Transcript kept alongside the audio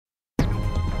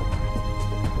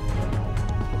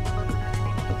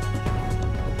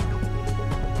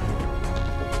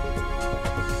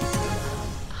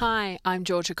Hi, I'm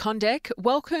Georgia Condek.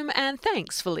 Welcome and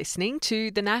thanks for listening to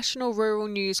the National Rural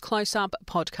News Close-Up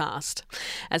podcast.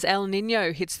 As El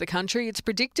Niño hits the country, it's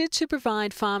predicted to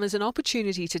provide farmers an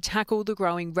opportunity to tackle the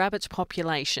growing rabbit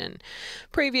population.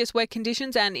 Previous wet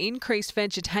conditions and increased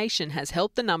vegetation has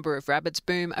helped the number of rabbits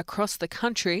boom across the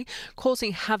country,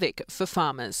 causing havoc for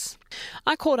farmers.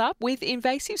 I caught up with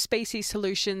Invasive Species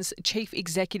Solutions Chief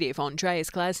Executive Andreas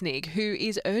Glasnig, who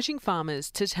is urging farmers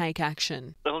to take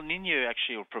action. El Niño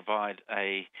actually will provide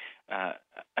a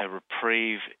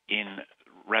reprieve in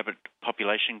rabbit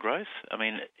population growth. I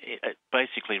mean,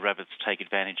 basically rabbits take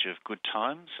advantage of good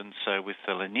times, and so with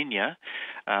the La Niña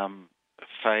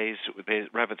phase, the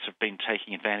rabbits have been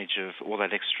taking advantage of all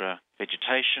that extra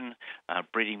vegetation,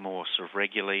 breeding more sort of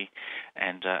regularly,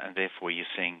 and therefore you're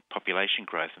seeing population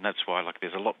growth, and that's why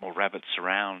there's a lot more rabbits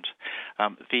around.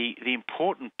 The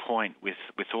important point with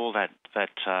all that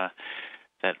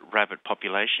rabbit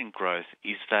population growth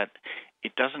is that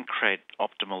it doesn't create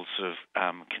optimal sort of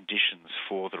conditions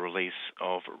for the release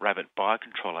of rabbit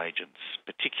biocontrol agents,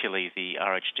 particularly the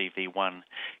RHDV1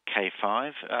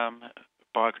 K5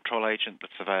 biocontrol agent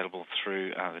that's available through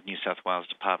the New South Wales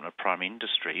Department of Primary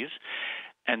Industries.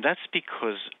 And that's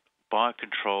because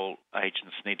biocontrol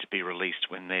agents need to be released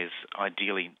when there's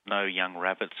ideally no young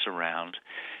rabbits around,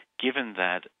 given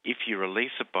that if you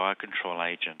release a biocontrol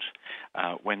agent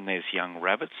when there's young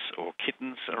rabbits or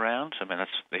kittens around,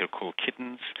 they're called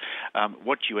kittens,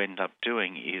 what you end up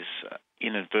doing is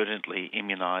inadvertently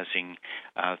immunising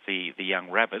the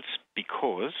young rabbits,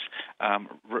 because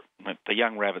the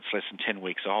young rabbits less than 10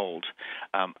 weeks old,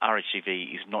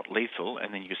 RHDV is not lethal,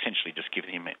 and then you essentially just give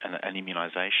them an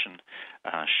immunisation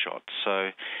shot. So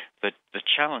the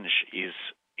challenge is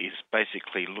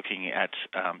basically looking at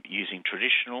using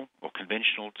traditional or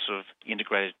conventional sort of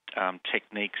integrated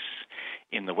techniques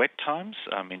in the wet times,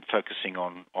 in focusing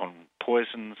on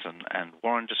poisons and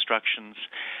warren destructions.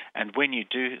 And when you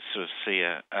do sort of see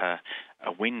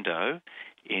a window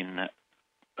in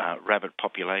rabbit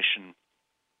population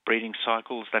breeding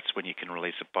cycles, that's when you can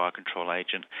release a biocontrol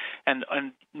agent.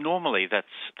 And normally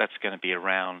that's going to be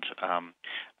around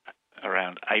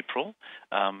April,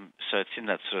 so it's in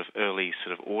that sort of early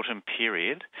sort of autumn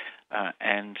period,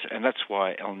 and that's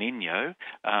why El Niño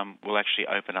will actually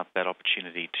open up that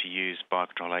opportunity to use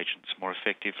biocontrol agents more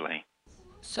effectively.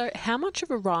 So how much of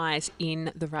a rise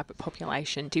in the rabbit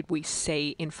population did we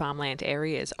see in farmland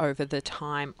areas over the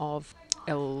time of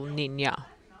El Niño?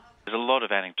 There's a lot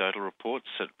of anecdotal reports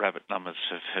that rabbit numbers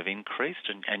have increased,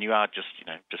 and you are just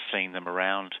seeing them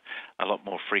around a lot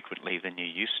more frequently than you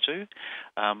used to.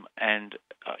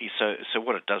 So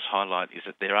what it does highlight is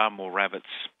that there are more rabbits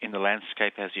in the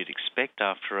landscape, as you'd expect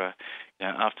after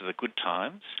the good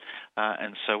times.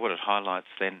 And so what it highlights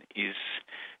then is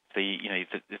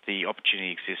the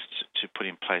opportunity exists to put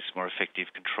in place more effective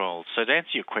controls. So to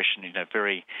answer your question,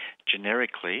 very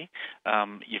generically,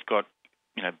 you've got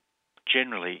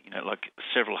generally,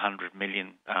 several 100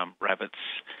 million rabbits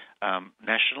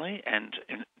nationally, and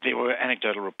there were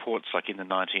anecdotal reports in the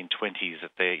 1920s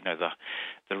that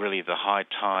the high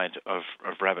tide of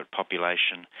rabbit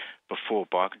population before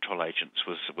biocontrol agents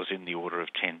was in the order of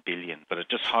 10 billion. But it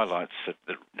just highlights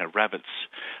that rabbits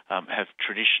have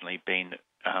traditionally been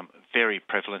very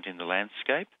prevalent in the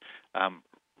landscape.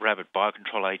 Rabbit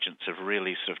biocontrol agents have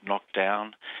really sort of knocked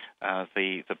down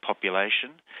the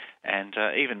population, and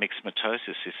even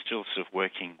myxomatosis is still sort of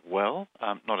working well,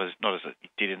 not as it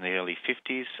did in the early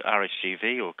 50s.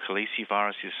 RHDV or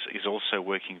calicivirus is also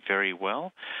working very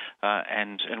well,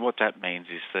 and what that means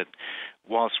is that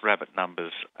whilst rabbit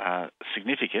numbers are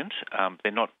significant,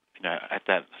 they're not at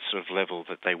that sort of level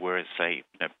that they were, say,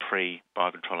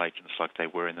 pre-biocontrol agents like they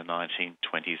were in the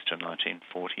 1920s to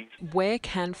 1940s. Where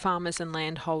can farmers and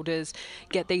landholders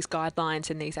get these guidelines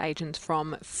and these agents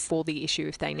from for the issue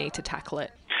if they need to tackle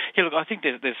it? Yeah, look, I think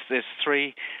there's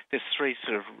three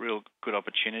sort of real good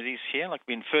opportunities here.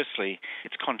 Firstly,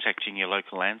 it's contacting your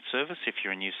local land service if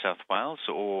you're in New South Wales,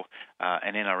 or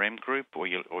an NRM group, or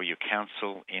your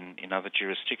council in other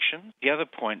jurisdictions. The other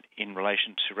point in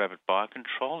relation to rabbit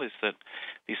biocontrol is that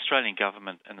the Australian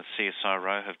government and the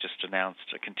CSIRO have just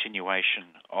announced a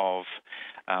continuation of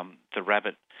the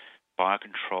rabbit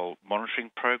biocontrol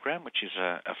monitoring program, which is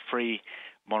a free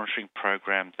monitoring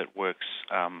program that works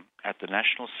at the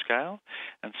national scale.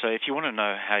 And so if you want to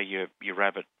know how your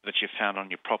rabbit that you found on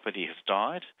your property has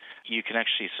died, you can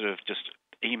actually sort of just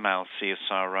email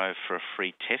CSIRO for a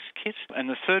free test kit. And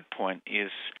the third point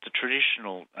is the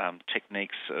traditional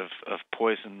techniques of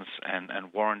poisons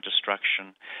and warren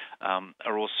destruction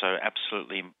are also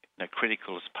absolutely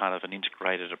critical as part of an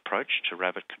integrated approach to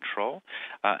rabbit control.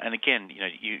 And again,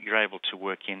 you're able to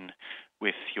work in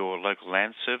with your local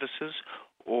land services,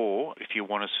 or if you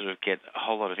want to sort of get a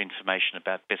whole lot of information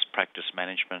about best practice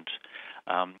management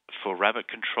for rabbit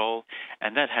control,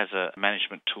 and that has a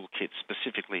management toolkit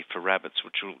specifically for rabbits,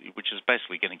 which is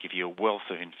basically going to give you a wealth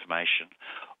of information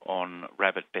on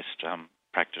rabbit best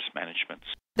practice management.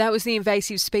 That was the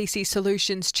Invasive Species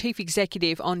Solutions Chief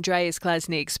Executive Andreas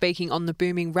Glasnick speaking on the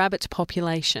booming rabbit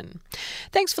population.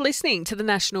 Thanks for listening to the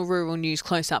National Rural News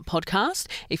Close-Up podcast.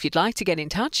 If you'd like to get in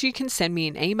touch, you can send me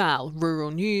an email,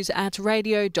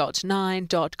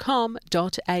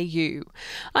 ruralnews@radio.9.com.au.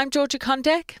 I'm Georgia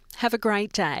Kondek. Have a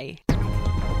great day.